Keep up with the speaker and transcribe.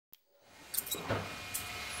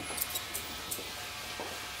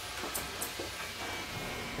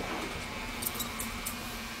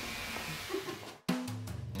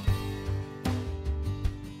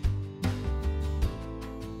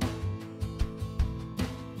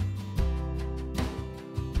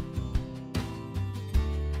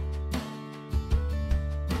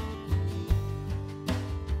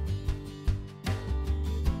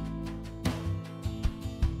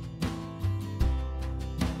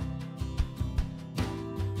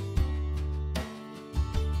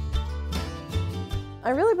I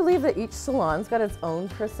really believe that each salon's got its own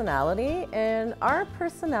personality, and our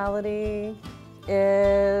personality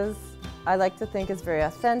is, I like to think, is very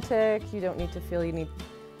authentic. You don't need to feel you need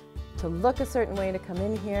to look a certain way to come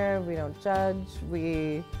in here. We don't judge.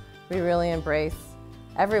 We really embrace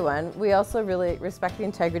everyone. We also really respect the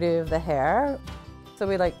integrity of the hair. So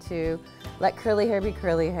we like to let curly hair be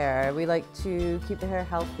curly hair. We like to keep the hair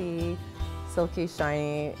healthy, silky,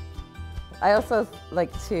 shiny. I also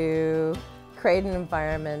like to create an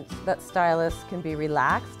environment that stylists can be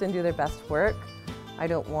relaxed and do their best work. I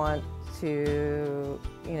don't want to,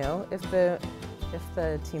 if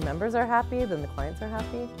the team members are happy, then the clients are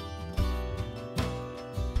happy.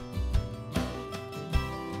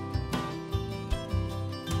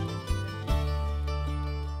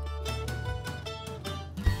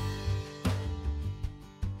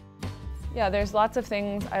 Yeah, there's lots of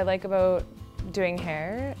things I like about doing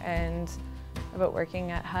hair and about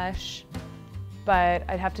working at Hush, but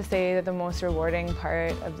I'd have to say that the most rewarding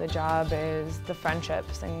part of the job is the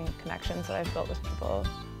friendships and connections that I've built with people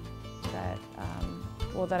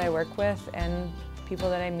that I work with and people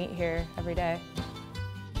that I meet here every day.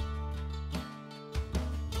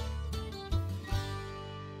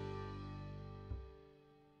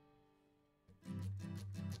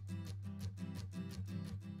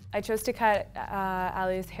 I chose to cut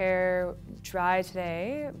Ali's hair dry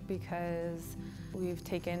today because we've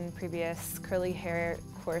taken previous curly hair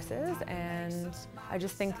courses, and I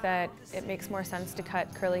just think that it makes more sense to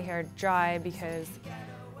cut curly hair dry because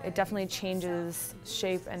it definitely changes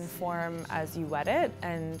shape and form as you wet it,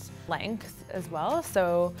 and length as well.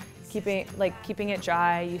 So keeping it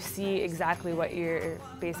dry, you see exactly what you're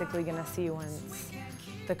basically gonna see once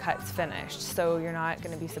the cut's finished. So you're not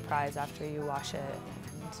gonna be surprised after you wash it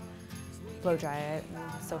and blow dry it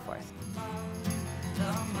and so forth.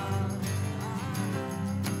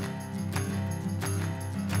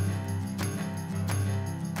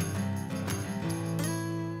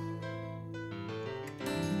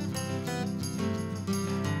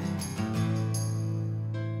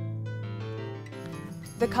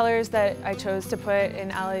 The colors that I chose to put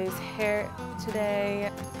in Ali's hair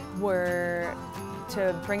today were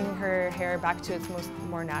to bring her hair back to its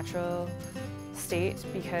more natural state,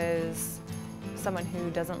 because someone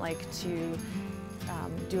who doesn't like to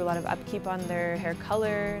do a lot of upkeep on their hair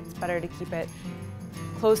color, it's better to keep it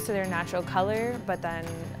close to their natural color, but then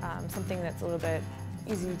something that's a little bit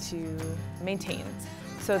easy to maintain,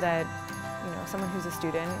 so that someone who's a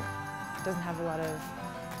student doesn't have a lot of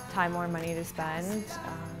time or money to spend.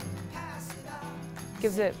 It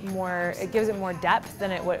gives it more depth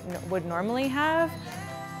than it would normally have,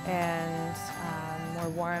 and more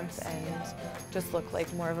warmth, and just look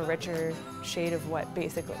like more of a richer shade of what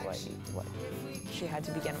she had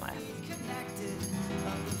to begin with.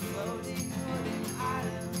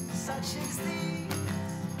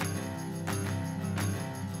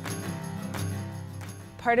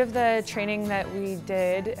 Part of the training that we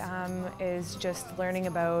did is just learning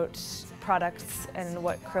about products and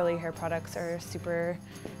what curly hair products are super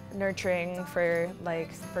nurturing for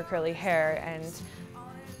curly hair, and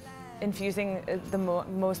infusing the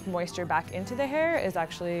most moisture back into the hair is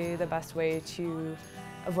actually the best way to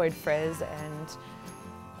avoid frizz and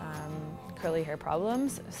curly hair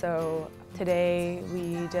problems. So today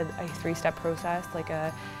we did a 3-step process, like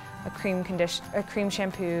a cream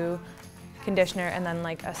shampoo, conditioner, and then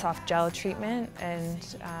like a soft gel treatment,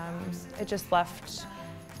 and it just left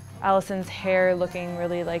Allison's hair looking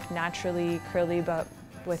really naturally curly but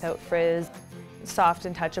without frizz, soft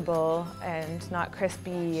and touchable and not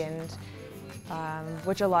crispy, and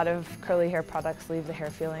which a lot of curly hair products leave the hair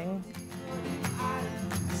feeling.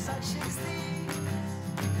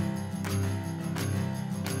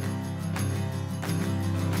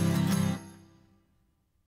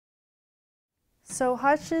 So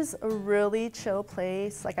Hush is a really chill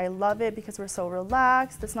place. I love it because we're so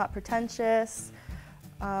relaxed, it's not pretentious.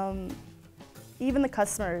 Even the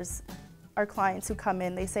customers, our clients who come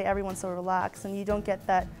in, they say everyone's so relaxed, and you don't get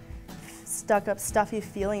that stuck up, stuffy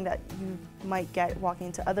feeling that you might get walking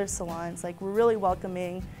into other salons. We're really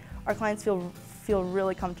welcoming. Our clients feel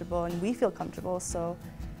really comfortable, and we feel comfortable, so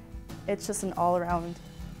it's just an all-around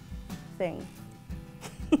thing.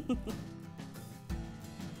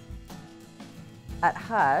 At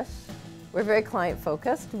Hush, we're very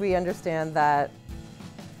client-focused. We understand that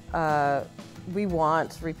we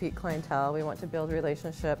want repeat clientele. We want to build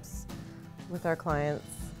relationships with our clients.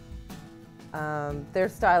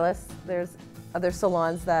 There's stylists, there's other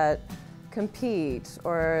salons that compete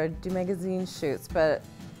or do magazine shoots, but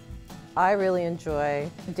I really enjoy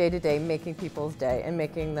day-to-day making people's day and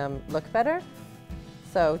making them look better.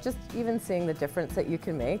 So just even seeing the difference that you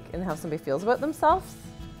can make in how somebody feels about themselves,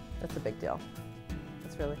 that's a big deal.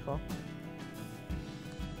 That's really cool.